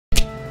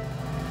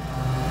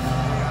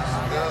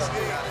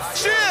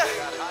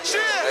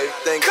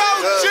Coach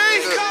G.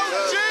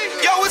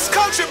 Yo, it's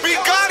Coach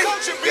Gotti.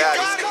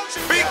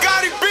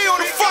 Gotti B on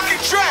the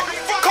fucking track.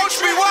 Coach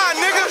Bwhy,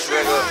 nigga.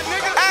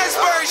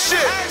 Asbury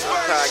shit.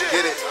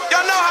 Get it.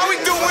 Y'all know how we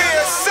do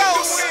here.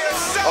 Sauce.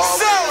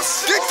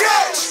 Get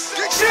catch.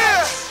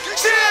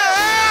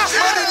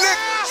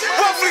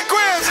 Roughly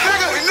grams,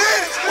 nigga.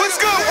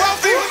 What's good,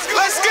 Wealthy?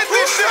 Let's get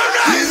this shit.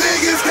 These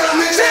niggas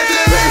coming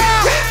after me.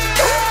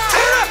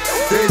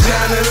 They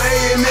tryna lay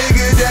a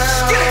nigga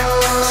down.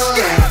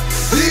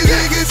 These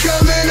niggas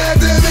coming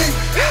after me.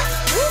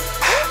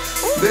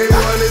 They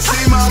wanna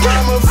see my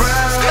mama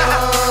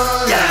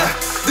frown.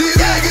 These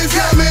niggas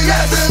coming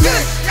after me.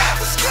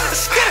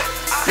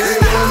 They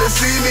wanna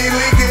see me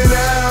leaking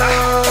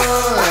out.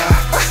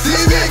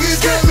 These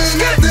niggas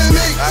coming after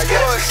me.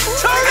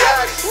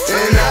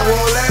 And I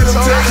won't let them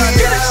take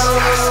me out.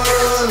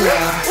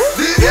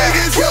 These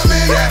niggas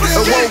coming after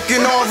me.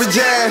 Awoken orange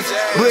ass,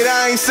 but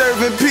I ain't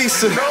serving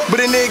pizza. But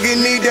a nigga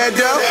need that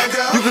dough.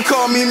 You can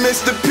call me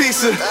Mr.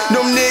 Pizza.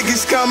 Them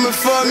niggas coming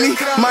for me.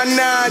 My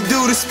nine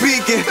do the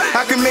speaking.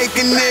 I can make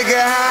a nigga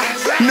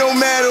high, no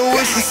matter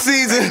what's the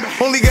season.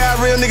 Only got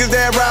real niggas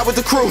that ride with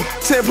the crew.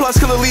 10 plus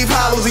killer leave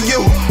hollows in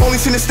you. Only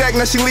seen the stack,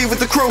 now she leave with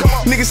the crew.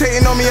 Niggas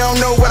hating on me, I don't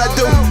know what I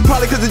do.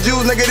 Probably cause the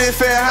Jews nigga didn't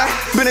fair high.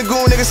 Been a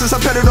goon nigga since I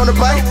petted on the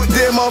bike.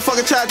 Dead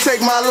motherfucker try to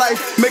take my life.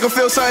 Make them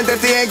feel something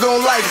that they ain't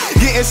gon' like.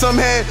 Getting some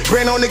head,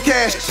 brain on the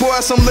cash. Pour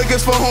out some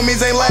liquors for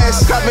homies ain't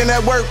last. Copping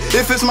at work,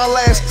 if it's my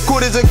last.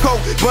 Quarters of coke,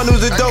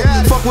 bundles of dope.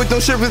 Fuck with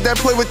them strippers that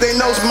play with they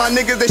nose. My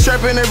niggas, they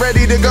strapping and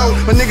ready to go.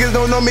 My niggas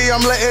don't know me,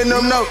 I'm letting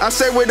them know. I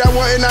say what I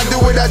want and I do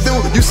what I do.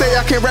 You say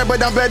I can't rap,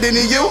 but I'm better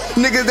than you.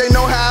 Niggas, they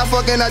know how I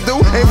fucking I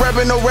do. Ain't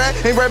rapping no red,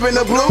 ain't rapping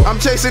the blue. I'm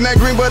chasing that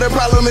green, but the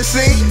problem is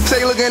seen.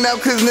 Say looking out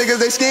cause niggas,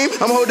 they scheme.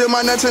 I'm holding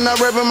my nuts and I'm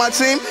repping my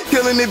team.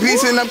 Killing the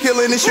beats and I'm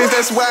killing the streets,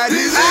 that's why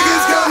these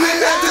niggas coming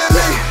after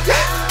me.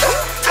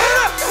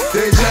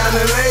 They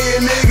tryna lay a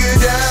nigga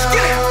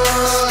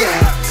down.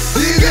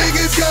 These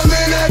niggas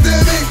coming after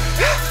me.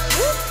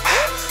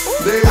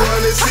 They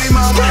wanna see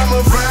my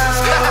mama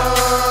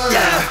frown.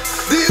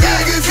 These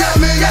niggas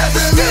coming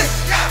after me.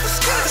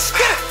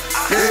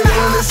 They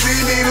wanna see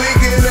me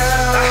leaking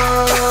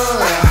out.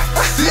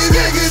 These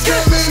niggas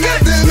coming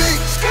after me.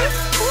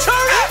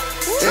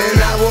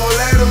 And I won't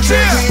let them take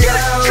me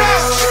out.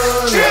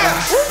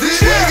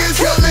 These niggas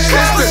coming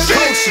after me.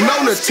 Coach, no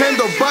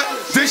Nintendo, but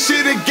this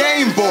shit a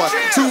Game Boy.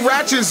 2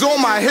 ratchets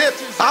on my hip,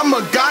 I'm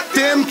a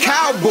goddamn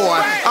cowboy.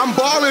 I'm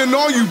ballin'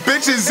 on you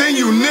bitches and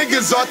you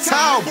niggas are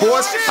towel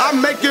boys. I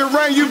make it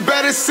rain, you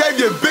better save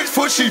your bitch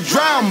before she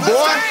drown,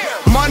 boy.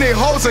 Money,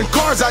 hoes, and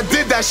cars, I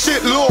did that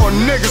shit, little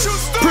niggas.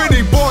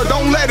 Pretty boy,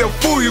 don't let it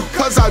fool you,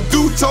 cause I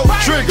do tote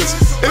triggers.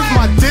 If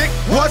my dick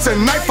was a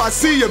knife, I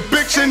see a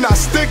bitch and I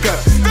stick her.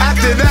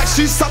 After that,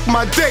 she suck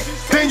my dick,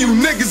 then you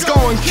niggas go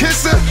and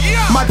kiss her.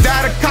 My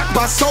dad a cop,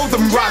 I sold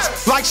them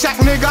rocks. Like Shaq,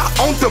 nigga, I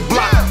own the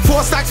block.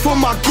 4 stacks for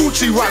my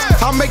Gucci watch.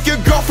 I'll make your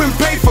girlfriend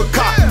pay for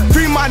cop.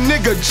 Free my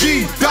nigga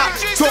G Doc,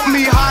 taught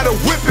me how to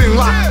whip and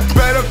lock.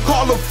 Better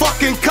call the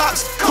fucking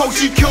cops. Coach,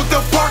 he killed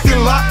the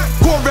parking lot.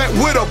 Corvette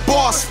with a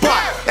ball spot,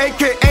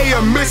 AKA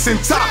a missing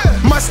top.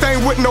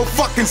 Mustang with no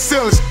fucking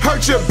ceilings,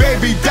 hurt your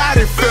baby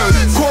daddy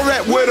feelings.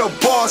 Corvette with a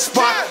ball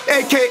spot,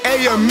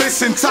 AKA a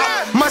missing top.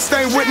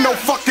 Mustang with no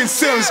fucking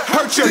ceilings,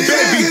 hurt your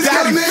baby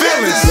daddy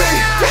feelings.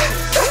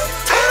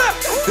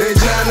 They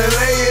tryna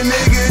lay a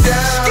nigga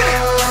down.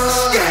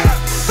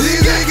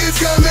 These niggas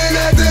coming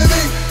after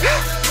me.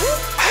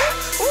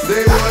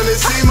 They wanna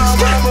see my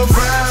mama